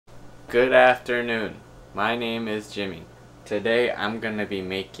Good afternoon. My name is Jimmy. Today I'm gonna be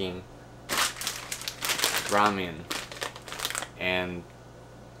making ramen and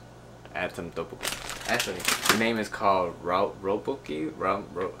add some tteokbokki. Actually, the name is called Rabokki.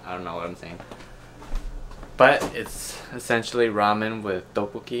 I don't know what I'm saying. But it's essentially ramen with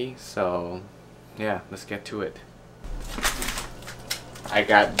tteokbokki, so yeah, let's get to it. I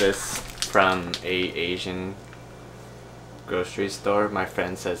got this from a Asian grocery store. My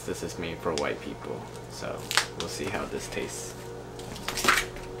friend says this is made for white people, so we'll see how this tastes.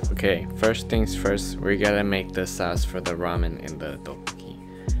 Okay, first things first, we gotta make the sauce for the ramen and the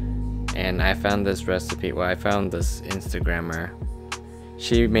tteokbokki. And I found this recipe, well, I found this Instagrammer.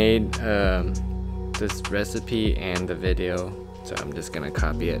 She made this recipe and the video, so I'm just gonna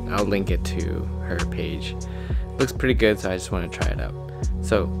copy it. I'll link it to her page. Looks pretty good, so I just want to try it out.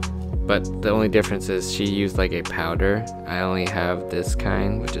 So, but the only difference is she used like a powder. I only have this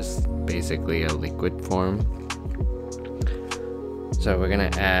kind, which is basically a liquid form. So we're gonna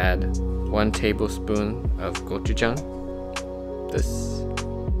add 1 tablespoon of gochujang. This,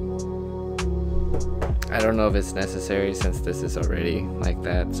 I don't know if it's necessary since this is already like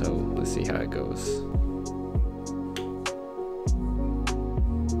that, so let's see how it goes.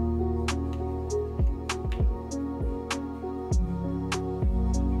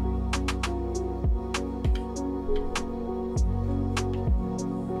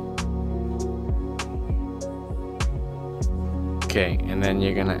 Okay, and then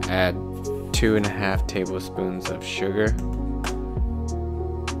you're gonna add 2.5 tablespoons of sugar.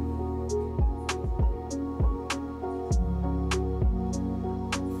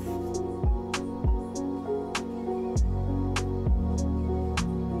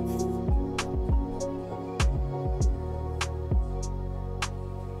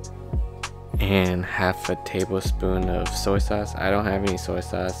 And 1/2 tablespoon of soy sauce. I don't have any soy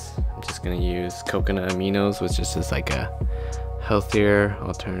sauce. I'm just gonna use coconut aminos, which is just like a healthier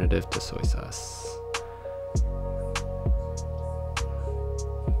alternative to soy sauce.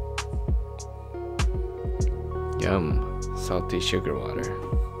 Yum, salty sugar water.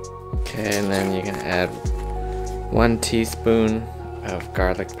 Okay, and then you're gonna add 1 teaspoon of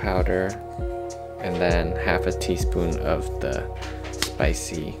garlic powder and then 1/2 teaspoon of the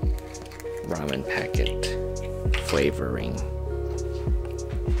spicy ramen packet flavoring.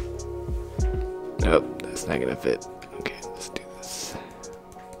 Oh, that's not gonna fit. Okay, let's do this.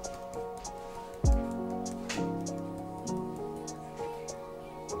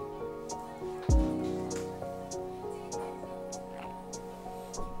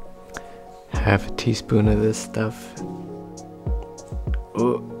 Half a teaspoon of this stuff.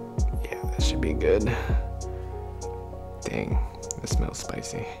 Oh, yeah, that should be good. Dang, it smells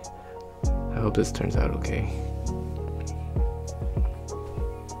spicy. I hope this turns out okay.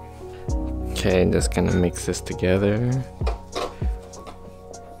 Okay, just gonna mix this together.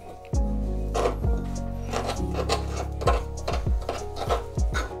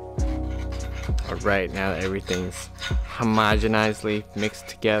 Alright, now that everything's homogenizely mixed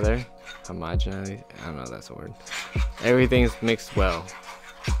together. Homogenized? I don't know if that's a word. Everything's mixed well.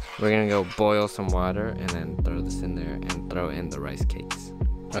 We're gonna go boil some water and then throw this in there and throw in the rice cakes.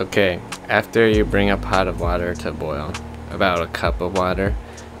 Okay, after you bring a pot of water to boil, about 1 cup of water,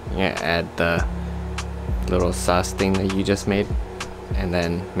 you're gonna add the little sauce thing that you just made and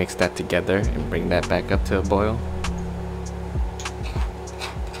then mix that together and bring that back up to a boil.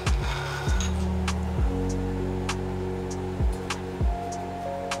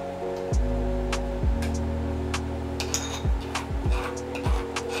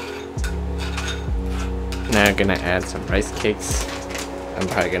 Now I'm gonna add some rice cakes. I'm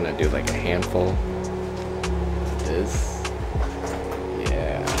probably gonna do like a handful of this.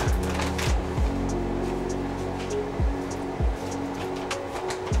 Yeah.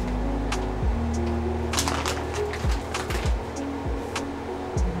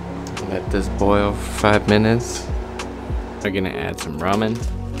 Let this boil for 5 minutes. We're gonna add some ramen.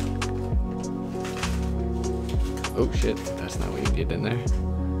 Oh shit, that's not what you did in there.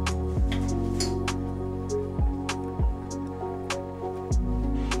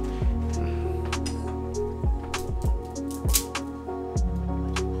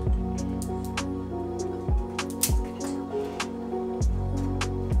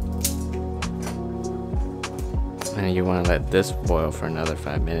 And you want to let this boil for another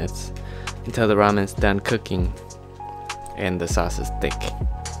 5 minutes until the ramen's done cooking and the sauce is thick.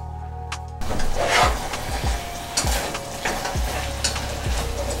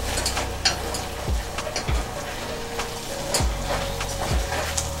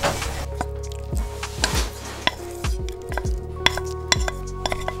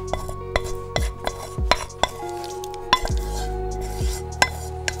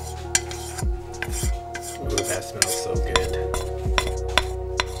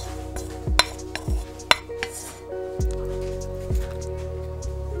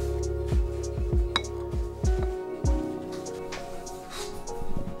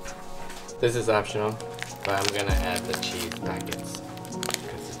 This is optional, but I'm gonna add the cheese packets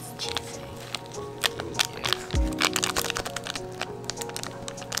because it's cheesy.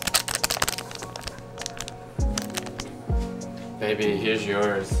 Yeah. Baby, here's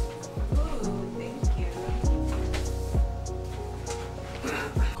yours. Ooh, thank you.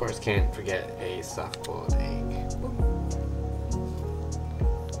 Of course, can't forget a soft-boiled egg.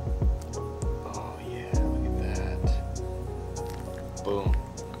 Oh yeah, look at that. Boom,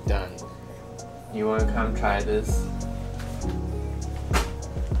 done. You want to come try this?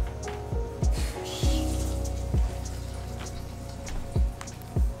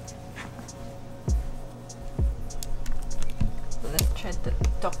 Let's try the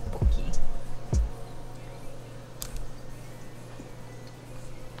tteokbokki.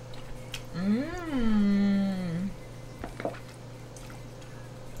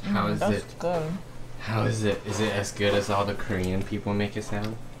 How is That's it? good. How is it? Is it as good as all the Korean people make it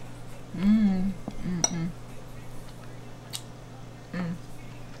sound?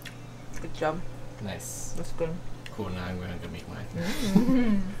 Good job. Nice. That's good. Cool, now I'm gonna go make mine.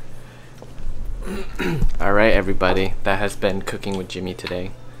 Alright everybody, that has been Cooking with Jimmy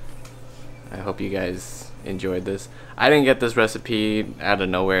today. I hope you guys enjoyed this. I didn't get this recipe out of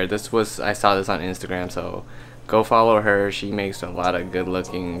nowhere. I saw this on Instagram, so go follow her. She makes a lot of good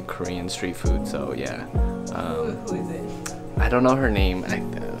looking Korean street food, so yeah. Who is it? I don't know her name.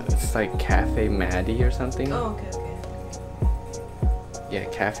 It's like Cafe Maddie or something. Oh, okay. Yeah,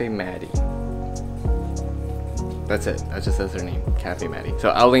 Cafe Maddie. That's it. That just says her name, Cafe Maddie. So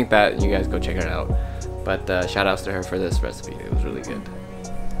I'll link that. You guys go check her out. But shout outs to her for this recipe. It was really good.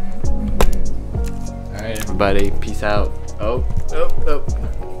 Alright, everybody. Peace out. Oh.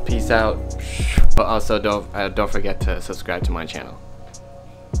 Peace out. But also don't forget to subscribe to my channel.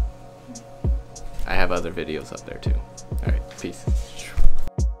 I have other videos up there too. Alright, peace.